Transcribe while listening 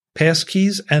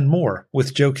passkeys, and more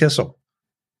with Joe Kissell.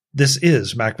 This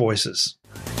is MacVoices.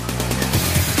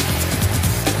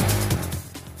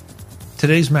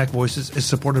 Today's MacVoices is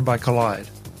supported by Collide.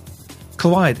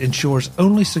 Collide ensures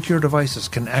only secure devices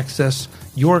can access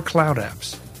your cloud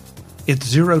apps. It's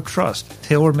zero trust,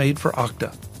 tailor-made for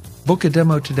Okta. Book a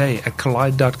demo today at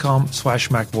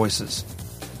collide.com/MacVoices.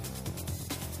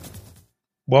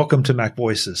 Welcome to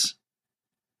MacVoices.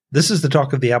 This is the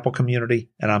talk of the Apple community,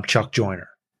 and I'm Chuck Joyner.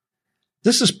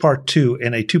 This is part 2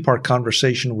 in a 2-part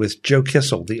conversation with Joe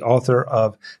Kissell, the author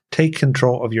of Take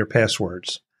Control of Your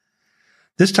Passwords.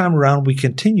 This time around, we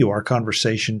continue our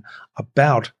conversation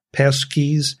about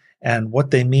passkeys and what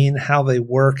they mean, how they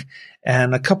work,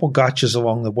 and a couple gotchas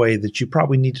along the way that you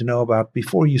probably need to know about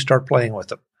before you start playing with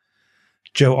them.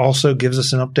 Joe also gives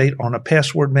us an update on a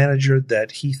password manager that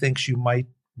he thinks you might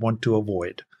want to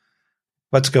avoid.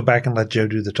 Let's go back and let Joe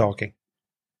do the talking.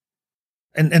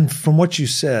 And from what you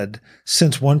said,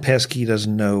 since one passkey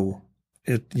doesn't know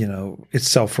it,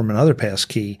 itself from another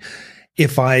passkey,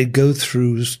 if I go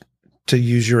through, to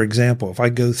use your example, if I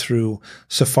go through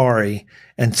Safari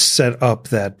and set up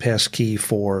that passkey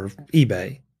for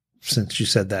eBay, since you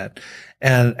said that,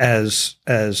 and as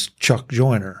Chuck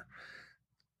Joyner,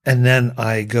 and then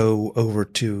I go over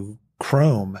to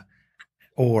Chrome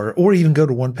or even go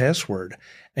to 1Password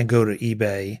and go to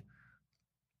eBay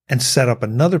and set up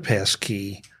another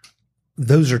passkey,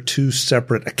 those are two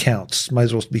separate accounts. Might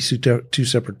as well be two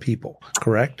separate people,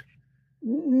 correct?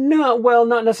 No, well,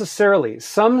 not necessarily.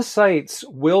 Some sites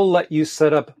will let you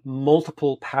set up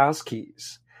multiple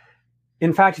passkeys.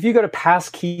 In fact, if you go to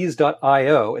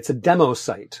passkeys.io, it's a demo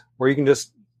site where you can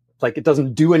just, it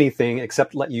doesn't do anything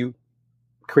except let you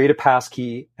create a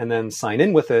passkey and then sign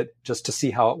in with it just to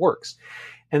see how it works.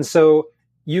 And so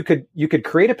you could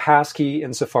create a passkey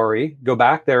in Safari, go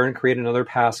back there and create another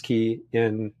passkey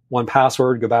in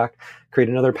 1Password, go back, create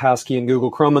another passkey in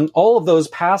Google Chrome, and all of those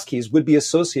passkeys would be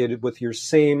associated with your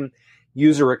same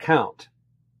user account.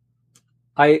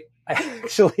 I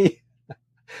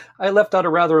left out a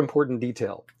rather important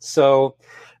detail. So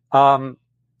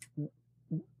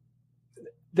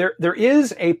there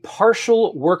is a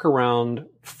partial workaround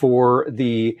for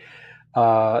the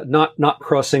not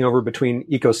crossing over between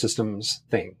ecosystems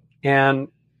thing. And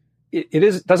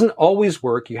it doesn't always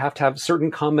work. You have to have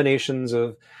certain combinations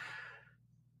of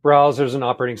browsers and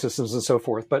operating systems and so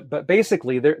forth. But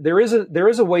basically there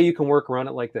is a way you can work around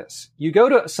it like this. You go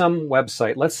to some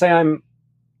website. Let's say I'm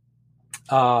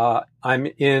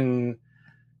in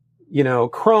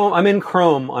Chrome. I'm in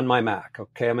Chrome on my Mac.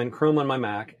 Okay. I'm in Chrome on my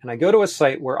Mac, and I go to a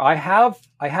site where I have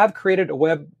created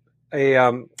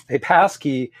a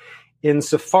passkey in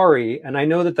Safari, and I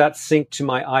know that that's synced to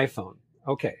my iPhone.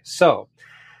 Okay, so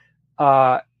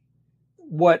when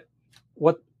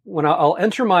I'll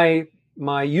enter my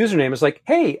username is like,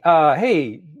 hey,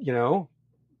 Joe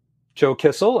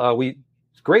Kissell,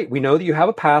 great. We know that you have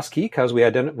a passkey because we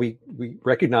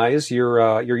recognize your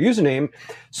username.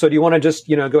 So do you want to just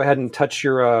go ahead and touch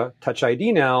your Touch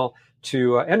ID now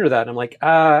to enter that? And I'm like,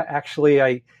 actually,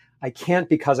 I can't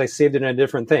because I saved it in a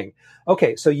different thing.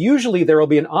 Okay, so usually there will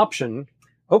be an option,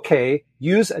 okay,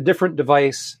 use a different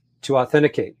device to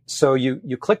authenticate. So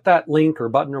you click that link or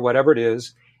button or whatever it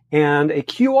is, and a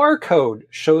QR code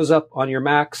shows up on your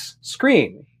Mac's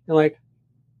screen. You're like,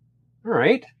 all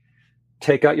right,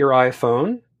 take out your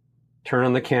iPhone, turn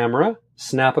on the camera,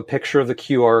 snap a picture of the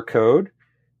QR code,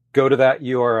 go to that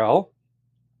URL,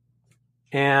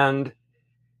 and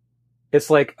it's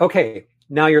like, okay,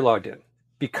 now you're logged in.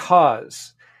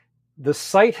 Because the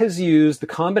site has used the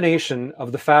combination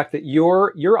of the fact that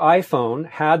your iPhone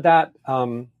had that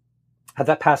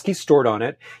passkey stored on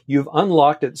it. You've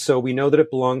unlocked it, so we know that it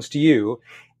belongs to you.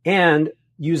 And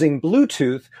using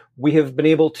Bluetooth, we have been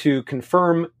able to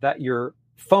confirm that your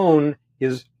phone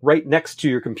is right next to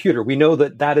your computer. We know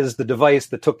that that is the device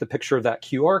that took the picture of that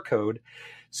QR code.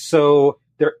 So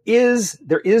there is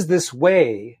this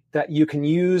way that you can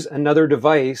use another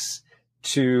device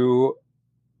to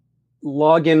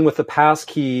log in with a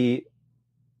passkey,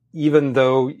 even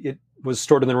though it was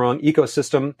stored in the wrong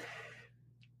ecosystem.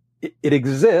 It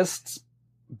exists,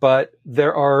 but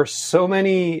there are so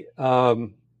many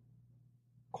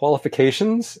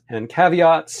qualifications and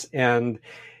caveats and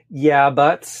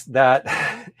buts that,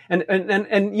 and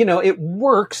it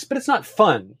works, but it's not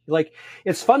fun. Like,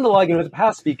 it's fun to log in with a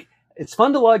passkey. It's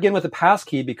fun to log in with a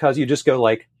passkey because you just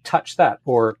go touch that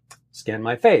or scan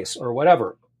my face or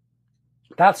whatever.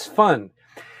 That's fun.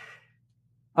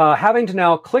 Having to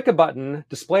now click a button,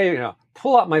 display,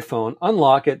 pull out my phone,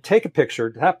 unlock it, take a picture,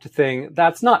 tap the thing,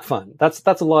 that's not fun. That's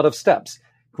a lot of steps.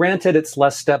 Granted, it's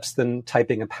less steps than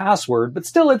typing a password, but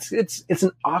still it's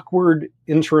an awkward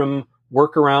interim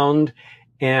workaround,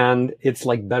 and it's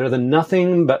like better than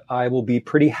nothing, but I will be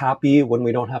pretty happy when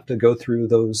we don't have to go through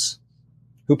those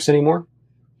hoops anymore.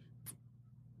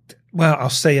 Well, I'll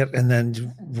say it and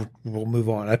then we'll move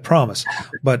on. I promise.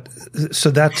 But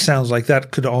so that sounds like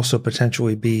that could also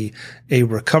potentially be a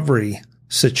recovery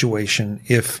situation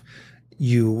if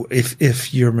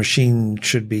your machine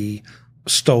should be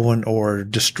stolen or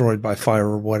destroyed by fire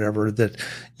or whatever, that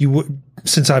you would,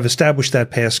 since I've established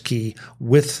that passkey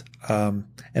with, and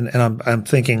I'm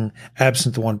thinking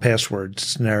absent the 1Password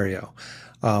scenario,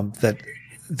 that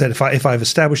if I've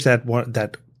established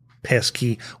that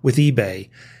passkey with eBay,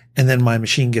 and then my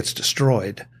machine gets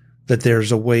destroyed, that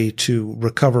there's a way to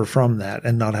recover from that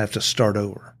and not have to start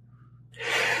over.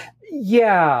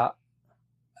 Yeah,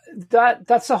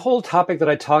 that's a whole topic that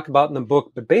I talk about in the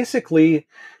book. But basically,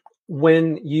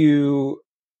 when you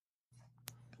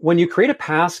create a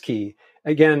passkey,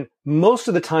 again, most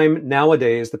of the time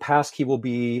nowadays, the passkey will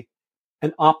be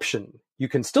an option. You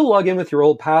can still log in with your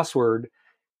old password,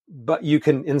 but you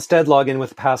can instead log in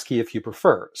with a passkey if you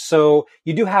prefer. So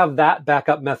you do have that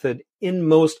backup method in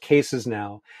most cases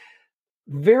now.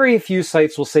 Very few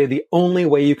sites will say the only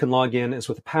way you can log in is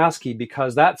with a passkey,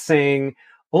 because that's saying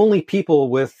only people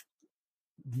with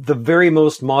the very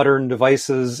most modern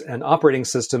devices and operating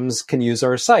systems can use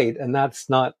our site. And that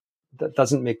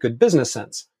doesn't make good business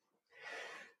sense.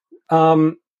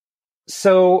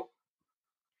 So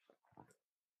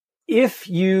if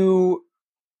you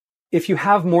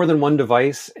have more than one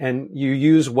device and you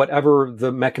use whatever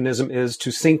the mechanism is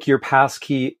to sync your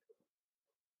passkey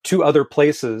to other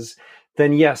places,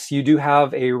 then yes, you do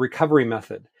have a recovery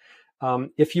method.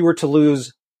 If you were to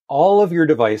lose all of your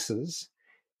devices,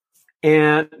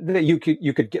 and you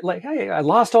could get like, hey, I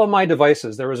lost all my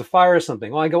devices. There was a fire or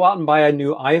something. Well, I go out and buy a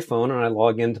new iPhone and I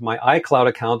log into my iCloud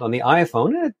account on the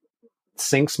iPhone, and it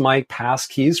syncs my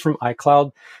passkeys from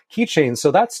iCloud keychain.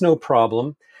 So that's no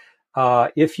problem.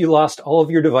 If you lost all of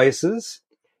your devices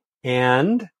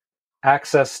and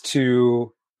access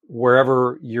to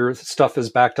wherever your stuff is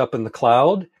backed up in the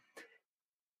cloud,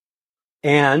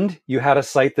 and you had a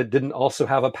site that didn't also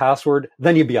have a password,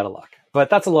 then you'd be out of luck.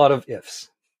 But that's a lot of ifs.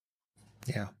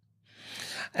 Yeah.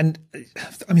 And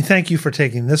I mean, thank you for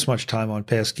taking this much time on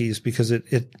passkeys, because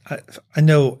I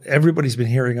know everybody's been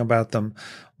hearing about them,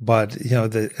 but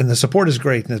the support is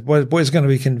great, and it's going to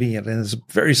be convenient, and it's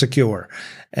very secure.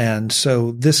 And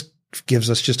so this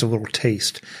gives us just a little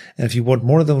taste. And if you want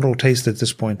more than a little taste at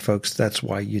this point, folks, that's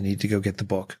why you need to go get the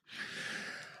book.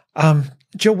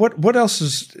 Joe, what else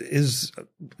is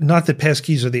not that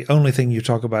passkeys are the only thing you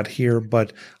talk about here,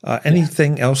 but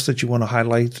anything else that you want to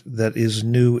highlight that is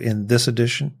new in this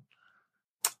edition?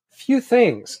 Few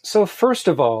things. So first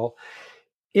of all,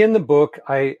 in the book,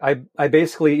 I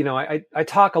basically, I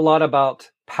talk a lot about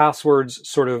passwords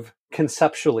sort of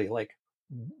conceptually, like,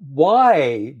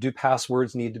 why do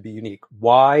passwords need to be unique?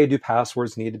 Why do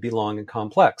passwords need to be long and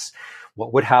complex?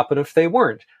 What would happen if they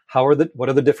weren't? What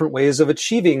are the different ways of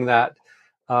achieving that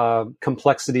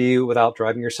complexity without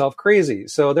driving yourself crazy?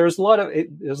 So there's a lot of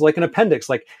it. There's like an appendix,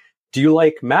 like, do you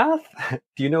like math?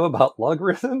 Do you know about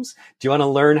logarithms? Do you want to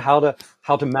learn how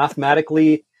to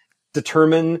mathematically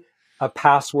determine a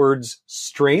password's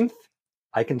strength?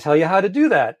 I can tell you how to do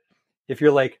that. If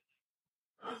you're like,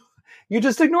 you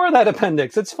just ignore that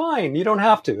appendix. It's fine. You don't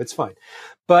have to. It's fine.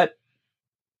 But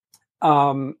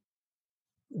there's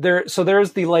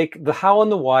the how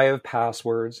and the why of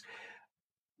passwords,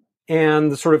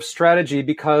 and the sort of strategy,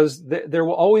 because there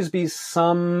will always be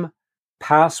some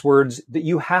passwords that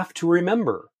you have to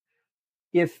remember.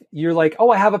 If you're like, oh,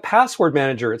 I have a password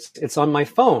manager, it's on my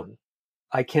phone,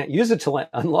 I can't use it to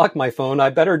unlock my phone. I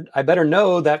better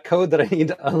know that code that I need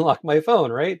to unlock my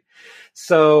phone, right?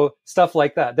 So stuff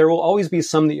like that. There will always be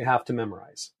some that you have to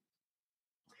memorize.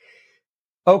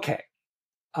 Okay.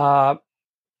 I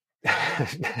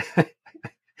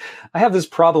have this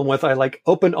problem with, I like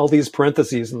open all these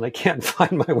parentheses and I can't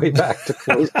find my way back to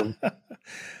close them.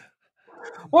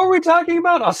 What were we talking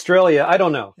about? Australia. I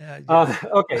don't know. Yeah.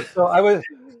 Okay. So I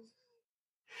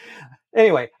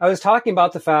was talking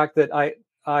about the fact that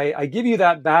I give you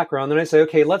that background, then I say,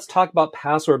 okay, let's talk about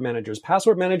password managers.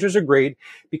 Password managers are great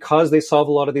because they solve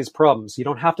a lot of these problems. You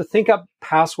don't have to think up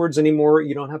passwords anymore.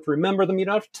 You don't have to remember them. You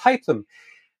don't have to type them.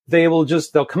 They'll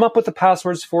come up with the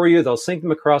passwords for you. They'll sync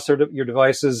them across your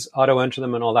devices, auto-enter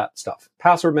them, and all that stuff.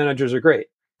 Password managers are great.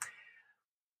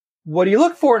 What do you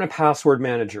look for in a password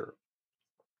manager?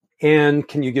 And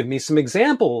can you give me some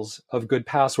examples of good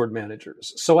password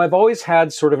managers? So I've always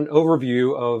had sort of an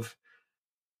overview of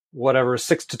whatever,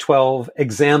 6 to 12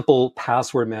 example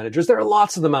password managers. There are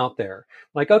lots of them out there.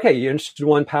 Like, okay, you're interested in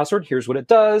one password. Here's what it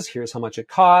does. Here's how much it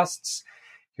costs.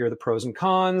 Here are the pros and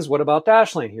cons. What about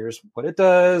Dashlane? Here's what it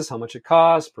does, how much it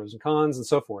costs, pros and cons, and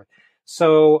so forth.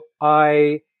 So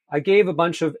I gave a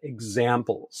bunch of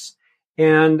examples.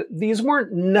 And these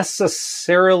weren't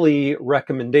necessarily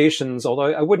recommendations,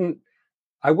 although I wouldn't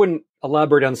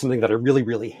elaborate on something that I really,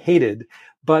 really hated.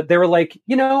 But they were like,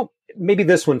 maybe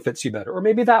this one fits you better, or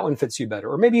maybe that one fits you better,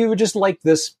 or maybe you would just like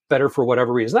this better for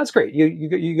whatever reason. That's great.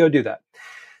 You go do that.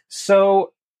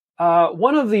 So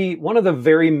one of the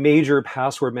very major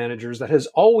password managers that has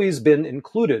always been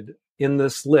included in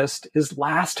this list is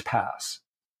LastPass.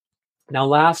 Now,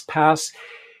 LastPass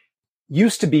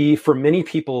used to be, for many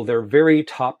people, their very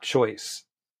top choice.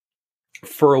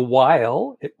 For a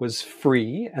while, it was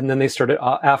free, and then they started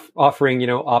offering,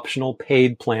 optional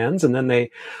paid plans, and then they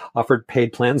offered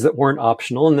paid plans that weren't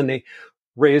optional, and then they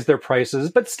raised their prices.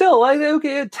 But still,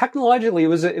 technologically, it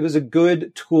was a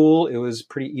good tool. It was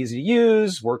pretty easy to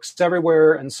use, works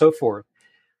everywhere, and so forth.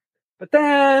 But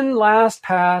then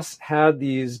LastPass had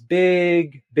these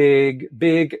big,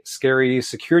 scary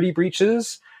security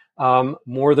breaches.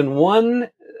 More than one,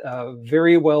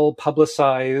 very well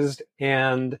publicized,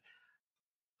 and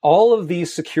all of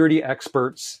these security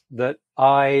experts that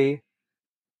I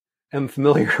am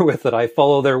familiar with, that I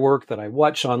follow their work, that I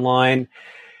watch online,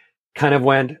 kind of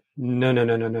went,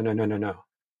 no.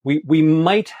 We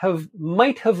might have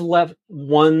let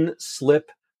one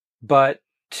slip, but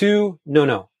two,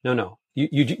 no.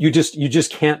 You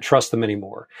just can't trust them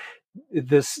anymore.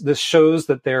 This shows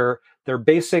that their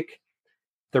basic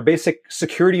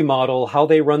security model, how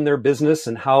they run their business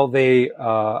and how they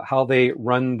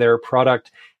run their product,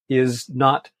 is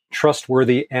not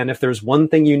trustworthy. And if there's one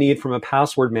thing you need from a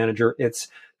password manager, it's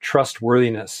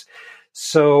trustworthiness.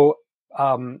 So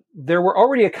there were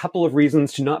already a couple of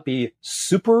reasons to not be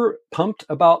super pumped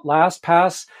about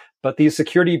LastPass, but these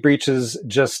security breaches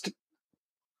just,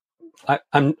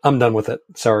 I'm done with it.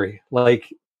 Sorry.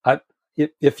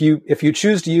 If you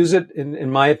choose to use it,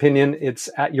 in my opinion, it's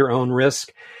at your own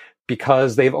risk,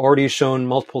 because they've already shown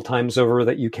multiple times over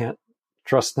that you can't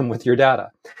trust them with your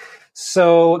data.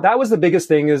 So that was the biggest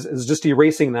thing, is just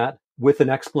erasing that with an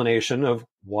explanation of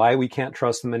why we can't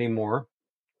trust them anymore.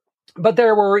 But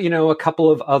there were, a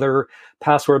couple of other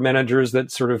password managers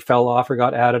that sort of fell off or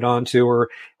got added onto, or,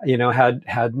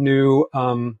 had new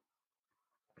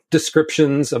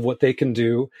descriptions of what they can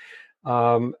do.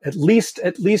 At least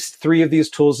 3 of these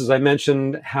tools, as I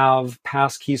mentioned, have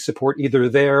passkey support either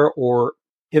there or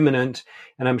imminent,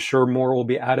 and I'm sure more will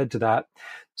be added to that.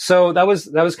 So that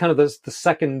was kind of the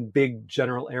second big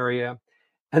general area.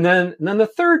 And then the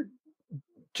third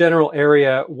general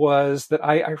area was that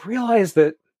I realized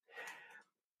that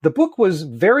the book was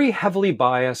very heavily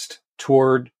biased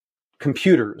toward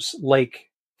computers,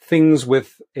 like things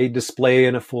with a display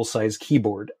and a full-size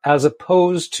keyboard, as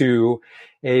opposed to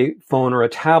a phone or a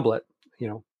tablet,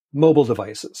 mobile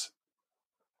devices.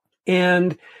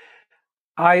 And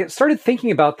I started thinking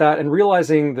about that and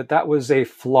realizing that that was a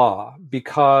flaw,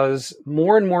 because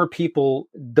more and more people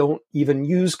don't even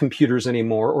use computers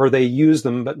anymore, or they use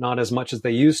them, but not as much as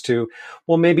they used to.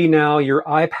 Well, maybe now your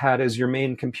iPad is your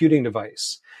main computing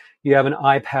device. You have an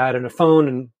iPad and a phone,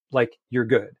 and you're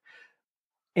good.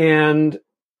 And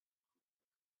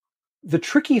the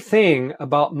tricky thing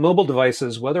about mobile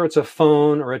devices, whether it's a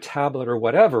phone or a tablet or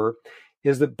whatever,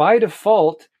 is that by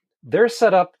default, they're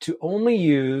set up to only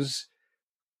use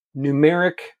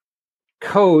numeric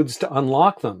codes to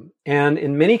unlock them. And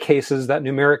in many cases, that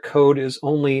numeric code is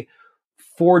only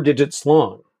 4 digits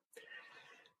long.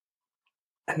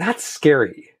 And that's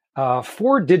scary.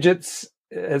 4 digits,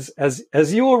 as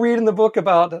you will read in the book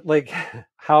about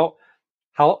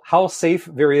how safe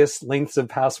various lengths of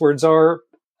passwords are,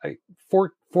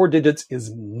 4 digits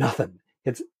is nothing.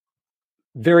 It's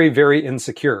very, very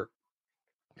insecure.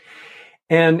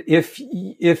 And if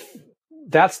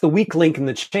that's the weak link in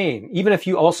the chain, even if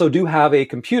you also do have a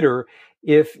computer,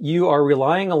 if you are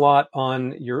relying a lot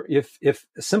on if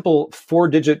a simple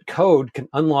 4-digit code can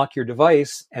unlock your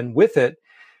device, and with it,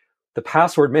 the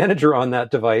password manager on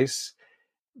that device,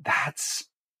 that's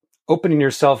opening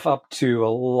yourself up to a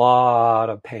lot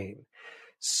of pain.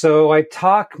 So I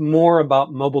talk more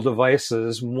about mobile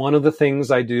devices. One of the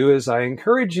things I do is I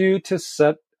encourage you to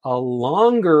set a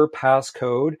longer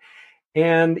passcode.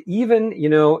 And even,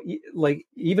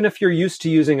 even if you're used to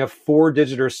using a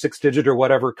 4-digit or 6-digit or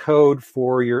whatever code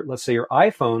for let's say your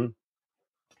iPhone,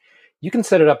 you can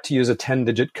set it up to use a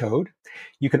 10-digit code.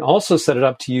 You can also set it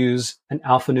up to use an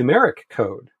alphanumeric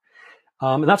code.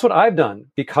 And that's what I've done,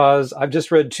 because I've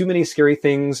just read too many scary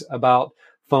things about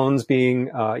phones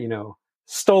being,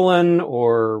 stolen,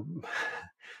 or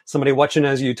somebody watching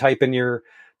as you type in your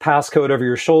passcode over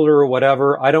your shoulder or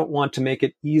whatever. I don't want to make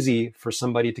it easy for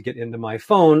somebody to get into my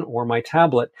phone or my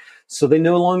tablet. So they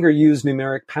no longer use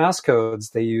numeric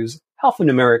passcodes. They use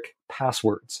alphanumeric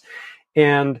passwords.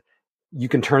 And you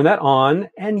can turn that on.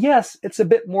 And yes, it's a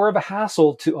bit more of a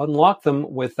hassle to unlock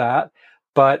them with that,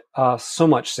 but so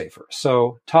much safer.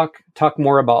 So talk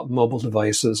more about mobile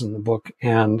devices in the book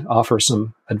and offer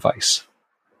some advice.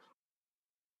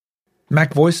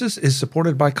 MacVoices is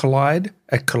supported by Collide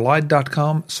at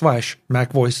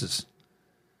collide.com/MacVoices.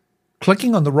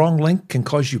 Clicking on the wrong link can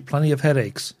cause you plenty of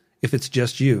headaches if it's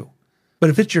just you. But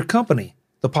if it's your company,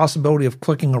 the possibility of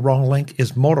clicking a wrong link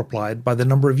is multiplied by the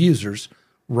number of users,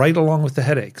 right along with the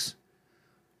headaches.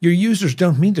 Your users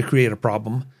don't mean to create a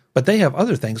problem, but they have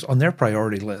other things on their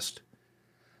priority list.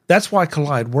 That's why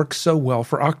Collide works so well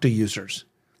for Okta users.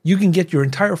 You can get your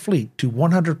entire fleet to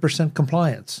 100%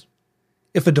 compliance.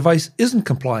 If a device isn't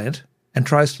compliant and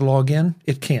tries to log in,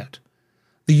 it can't.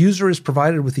 The user is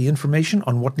provided with the information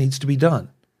on what needs to be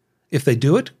done. If they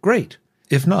do it, great.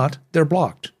 If not, they're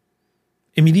blocked.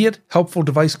 Immediate, helpful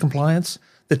device compliance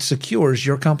that secures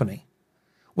your company.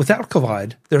 Without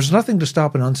Collide, there's nothing to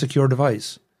stop an unsecure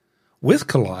device. With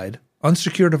Collide,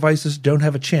 unsecure devices don't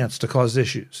have a chance to cause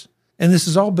issues. And this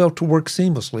is all built to work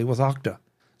seamlessly with Okta.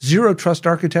 Zero trust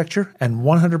architecture and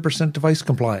 100% device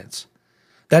compliance.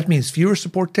 That means fewer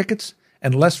support tickets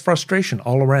and less frustration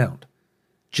all around.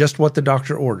 Just what the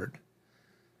doctor ordered.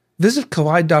 Visit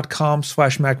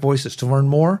collide.com/MacVoices to learn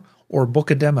more or book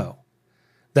a demo.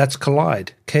 That's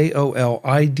Collide,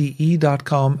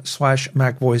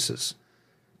 KOLIDE.com/MacVoices.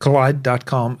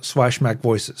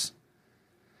 Collide.com/MacVoices.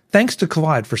 Thanks to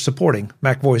Collide for supporting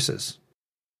MacVoices.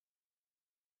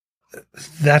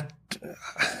 That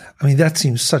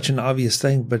seems such an obvious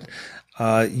thing, but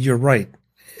you're right.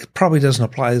 It probably doesn't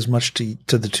apply as much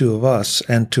to the two of us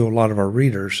and to a lot of our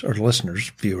readers or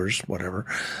listeners, viewers, whatever.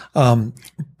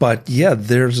 But yeah,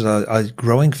 there's a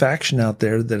growing faction out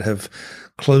there that have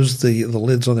closed the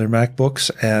lids on their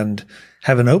MacBooks and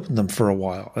haven't opened them for a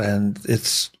while. And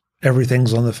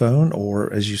everything's on the phone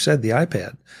or, as you said, the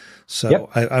iPad. So yep.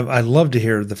 I love to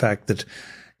hear the fact that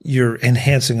you're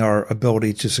enhancing our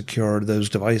ability to secure those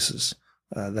devices.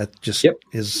 That just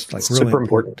is like really super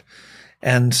important.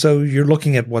 And so you're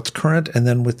looking at what's current, and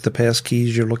then with the pass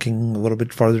keys, you're looking a little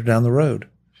bit farther down the road.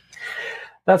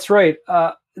 That's right.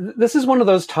 This is one of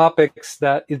those topics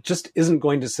that it just isn't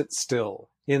going to sit still.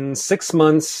 In 6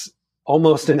 months,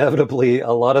 almost inevitably, a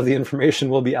lot of the information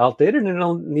will be outdated and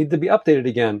it'll need to be updated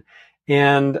again.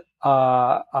 And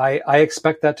I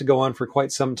expect that to go on for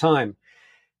quite some time.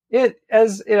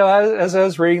 As I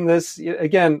was reading this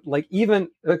again,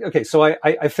 so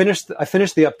I finished the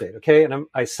update, okay, and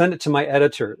I sent it to my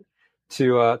editor,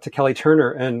 to Kelly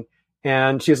Turner,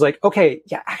 and she's like, okay,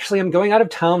 yeah, actually, I'm going out of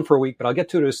town for a week, but I'll get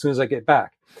to it as soon as I get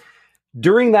back.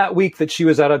 During that week that she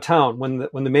was out of town, when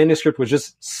the manuscript was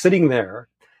just sitting there,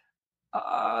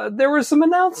 there were some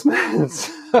announcements,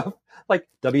 like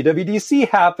WWDC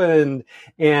happened,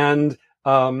 and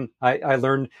I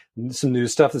learned some new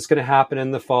stuff that's going to happen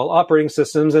in the fall operating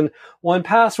systems, and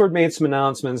 1Password made some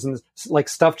announcements, and like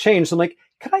stuff changed. I'm like,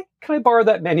 can I borrow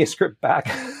that manuscript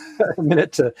back a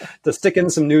minute to stick in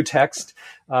some new text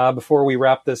before we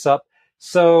wrap this up?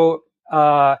 So,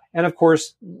 and of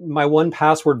course, my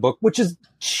 1Password book, which is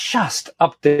just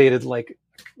updated like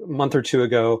a month or two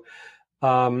ago.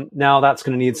 Now that's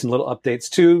going to need some little updates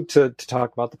too to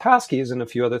talk about the passkeys and a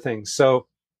few other things. So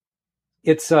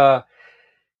it's a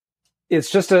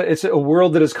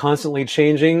world that is constantly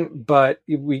changing, but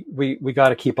we got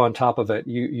to keep on top of it.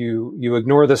 You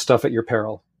ignore this stuff at your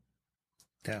peril.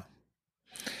 Yeah.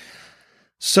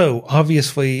 So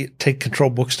obviously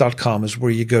takecontrolbooks.com is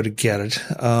where you go to get it.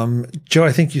 Joe,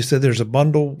 I think you said there's a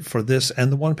bundle for this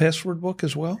and the 1Password book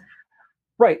as well.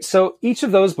 Right. So each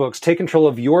of those books, Take Control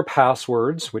of Your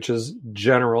Passwords, which is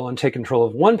general, and Take Control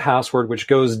of 1Password, which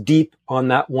goes deep on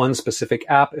that one specific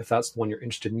app, if that's the one you're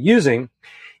interested in using.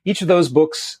 Each of those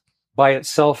books by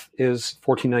itself is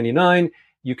 $14.99.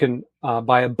 You can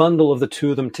buy a bundle of the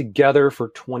two of them together for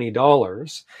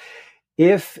 $20.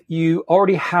 If you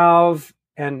already have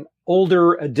an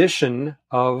older edition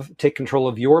of Take Control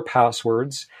of Your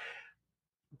Passwords,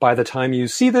 by the time you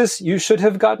see this, you should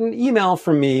have gotten an email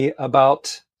from me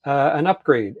about an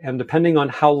upgrade. And depending on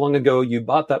how long ago you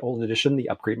bought that old edition, the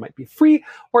upgrade might be free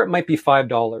or it might be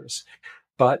 $5.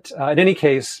 But in any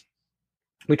case,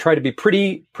 we try to be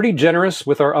pretty generous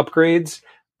with our upgrades,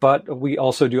 but we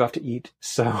also do have to eat.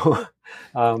 So,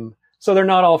 so they're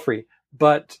not all free.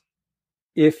 But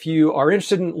if you are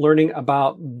interested in learning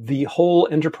about the whole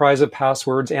enterprise of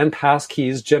passwords and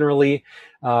passkeys generally,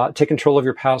 Take Control of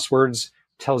Your Passwords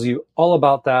tells you all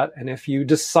about that. And if you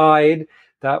decide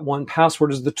that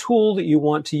 1Password is the tool that you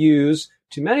want to use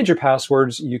to manage your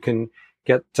passwords, you can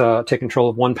take control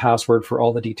of 1Password for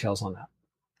all the details on that.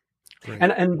 Great.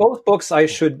 And both books, I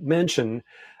should mention,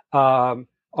 are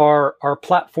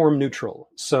platform neutral.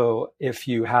 So if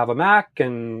you have a Mac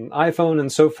and iPhone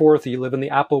and so forth, you live in the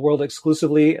Apple world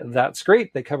exclusively, that's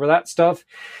great. They cover that stuff.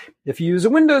 If you use a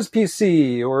Windows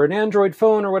PC or an Android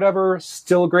phone or whatever,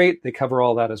 still great. They cover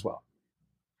all that as well.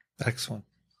 Excellent.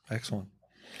 Excellent.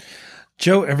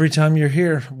 Joe, every time you're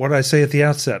here, what I say at the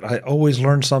outset, I always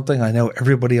learn something. I know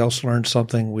everybody else learns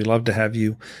something. We love to have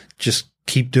you. Just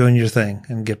keep doing your thing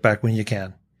and get back when you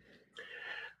can.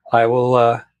 I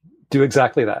will do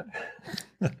exactly that.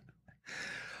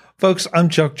 Folks, I'm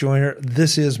Chuck Joyner.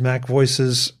 This is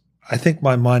MacVoices. I think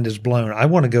my mind is blown. I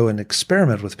want to go and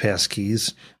experiment with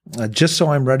passkeys just so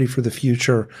I'm ready for the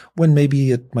future when maybe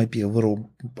it might be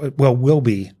will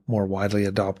be more widely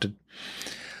adopted.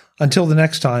 Until the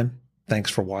next time,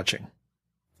 thanks for watching.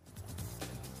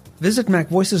 Visit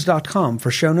MacVoices.com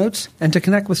for show notes and to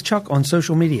connect with Chuck on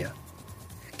social media.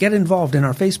 Get involved in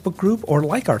our Facebook group or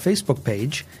like our Facebook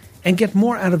page and get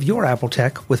more out of your Apple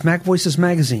tech with MacVoices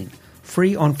magazine,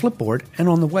 free on Flipboard and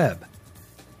on the web.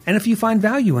 And if you find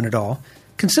value in it all,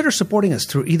 consider supporting us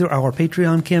through either our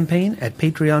Patreon campaign at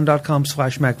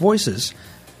patreon.com/MacVoices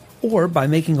or by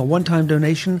making a one-time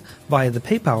donation via the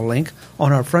PayPal link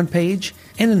on our front page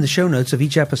and in the show notes of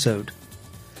each episode.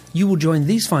 You will join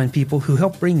these fine people who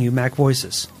help bring you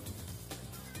MacVoices.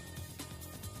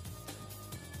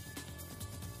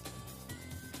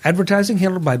 Advertising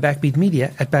handled by Backbeat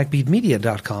Media at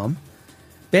backbeatmedia.com.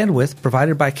 Bandwidth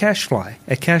provided by CashFly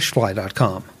at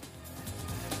cashfly.com.